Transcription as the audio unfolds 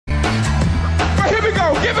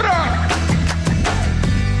Give it up!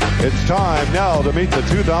 It's time now to meet the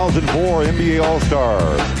 2004 NBA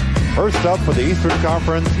All-Stars. First up for the Eastern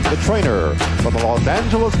Conference, the trainer from the Los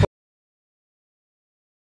Angeles.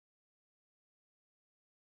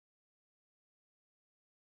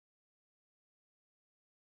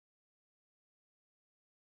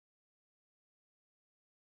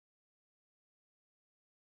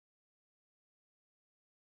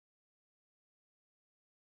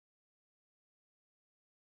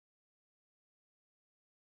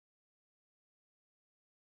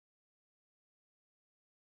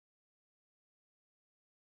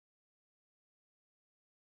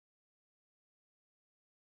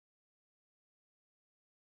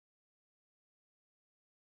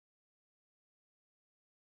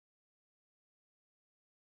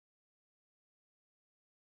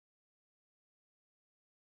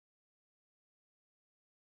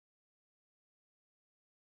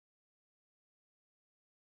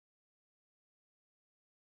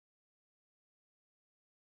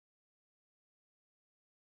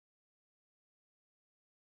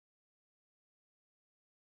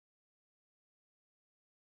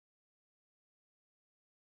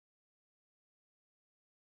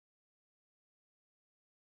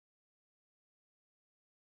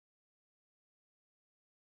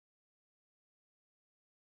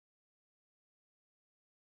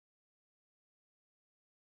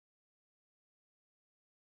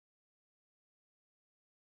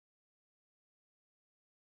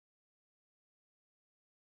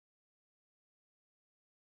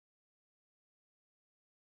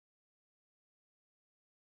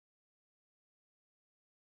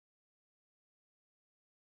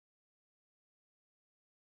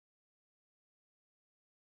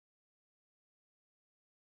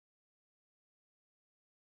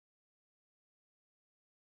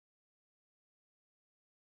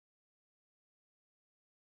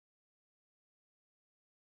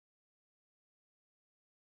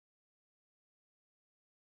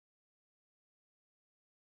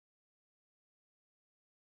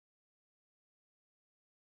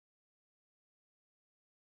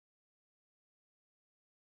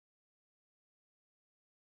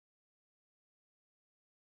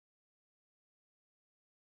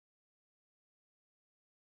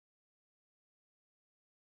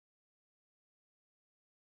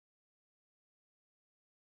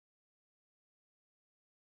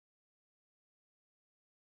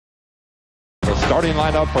 The starting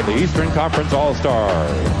lineup for the Eastern Conference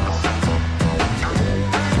All-Stars.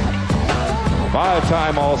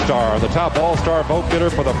 Five-time All-Star, the top All-Star vote getter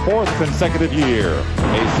for the fourth consecutive year.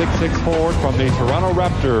 A 6'6" forward from the Toronto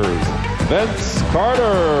Raptors, Vince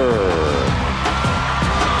Carter.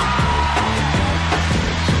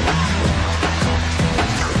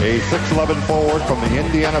 A 6'11" forward from the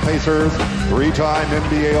Indiana Pacers, three-time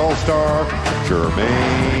NBA All-Star,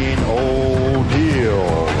 Jermaine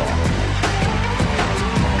O'Neal.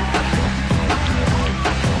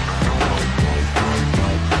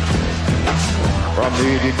 From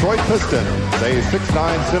the Detroit Pistons, a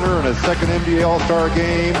 6'9" center in his second NBA All-Star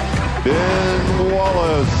game, Ben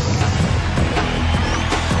Wallace.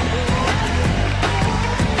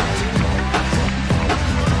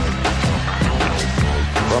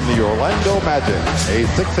 From the Orlando Magic, a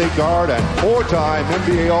 6'8" guard and four-time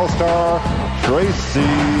NBA All-Star, Tracy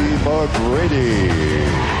McGrady.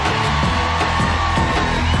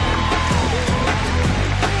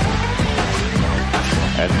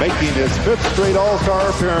 And making his fifth straight All-Star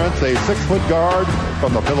appearance, a 6-foot guard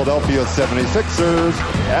from the Philadelphia 76ers,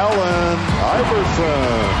 Allen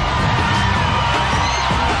Iverson.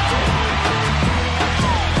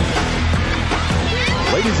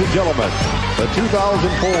 Ladies and gentlemen, the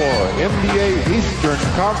 2004 NBA Eastern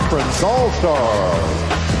Conference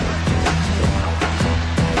All-Stars.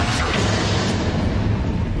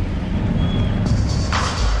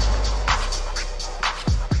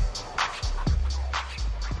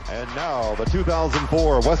 And now, the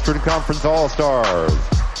 2004 Western Conference All-Stars.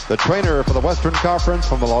 The trainer for the Western Conference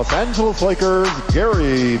from the Los Angeles Lakers,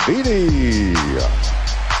 Gary Beatty.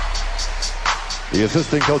 The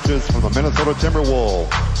assistant coaches from the Minnesota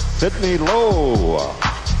Timberwolves, Sidney Lowe,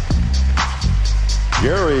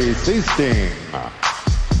 Jerry Sichting,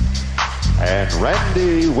 and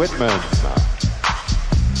Randy Whitman.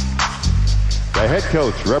 The head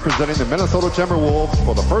coach representing the Minnesota Timberwolves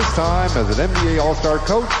for the first time as an NBA All-Star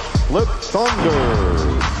coach, Flip Saunders.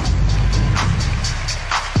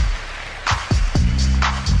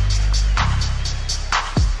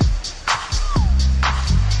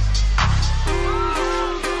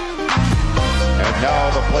 And now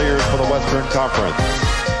the players for the Western Conference.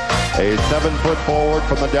 A 7' foot forward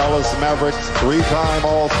from the Dallas Mavericks, 3-time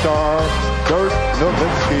All-Star, Dirk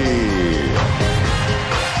Nowitzki.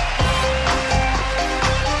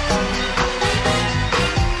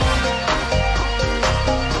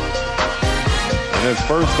 In his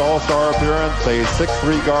first All-Star appearance, a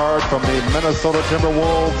 6'3" guard from the Minnesota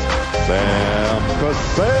Timberwolves, Sam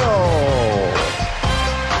Cassell.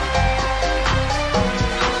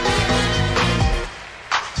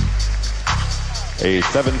 A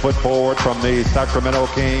 7-foot forward from the Sacramento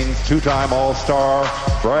Kings, 2-time All-Star,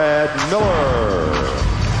 Brad Miller.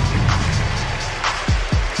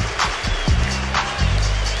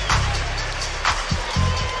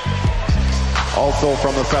 Also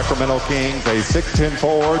from the Sacramento Kings, a 6'10"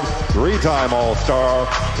 forward, 3-time All-Star,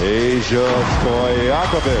 Peja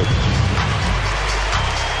Stojakovic.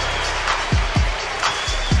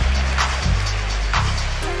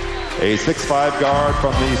 A 6'5" guard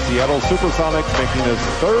from the Seattle Supersonics, making his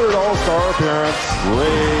 3rd All-Star appearance,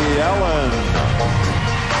 Ray Allen.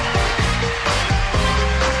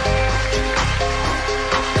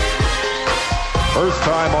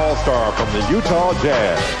 First-time All-Star from the Utah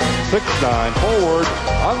Jazz, 6'9" forward,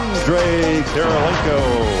 Andrei Kirilenko.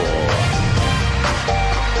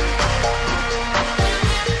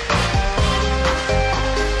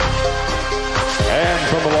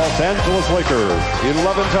 From the Los Angeles Lakers,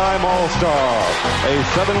 11-time All-Star, a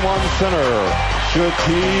 7'1" center,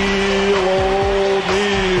 Shaquille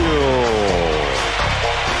O'Neal.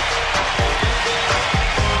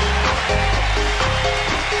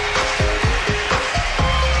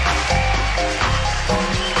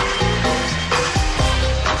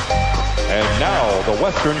 And now the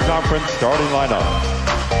Western Conference starting lineup.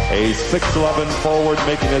 A 6'11" forward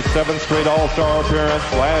making his 7th straight All-Star appearance.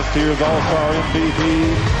 Last year's All-Star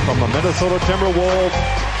MVP from the Minnesota Timberwolves,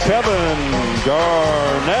 Kevin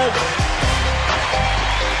Garnett.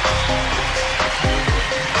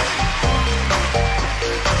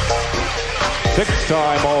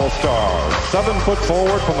 Six-time All-Star, 7-foot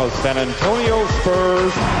forward from the San Antonio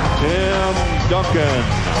Spurs, Tim Duncan.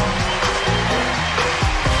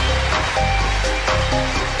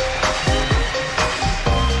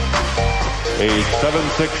 A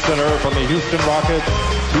 7'6" center from the Houston Rockets,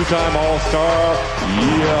 2-time All-Star,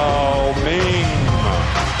 Yao Ming.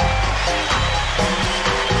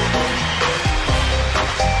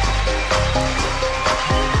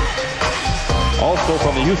 Also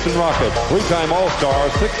from the Houston Rockets, 3-time All-Star,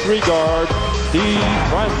 6'3" guard, Steve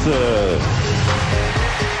Francis.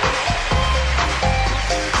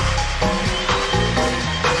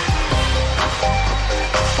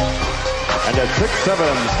 And at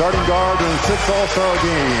 6'7", starting guard in the 6th All-Star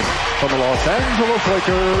game from the Los Angeles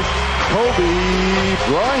Lakers, Kobe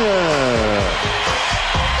Bryant.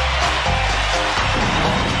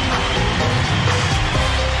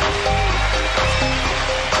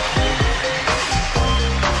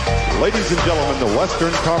 Ladies and gentlemen, the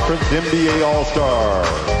Western Conference NBA All-Stars.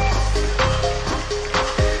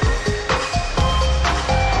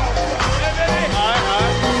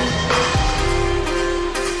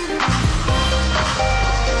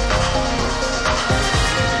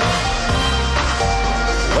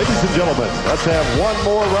 Ladies and gentlemen, let's have one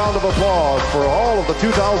more round of applause for all of the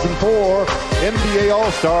 2004 NBA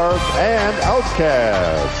All-Stars and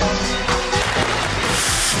Outcasts.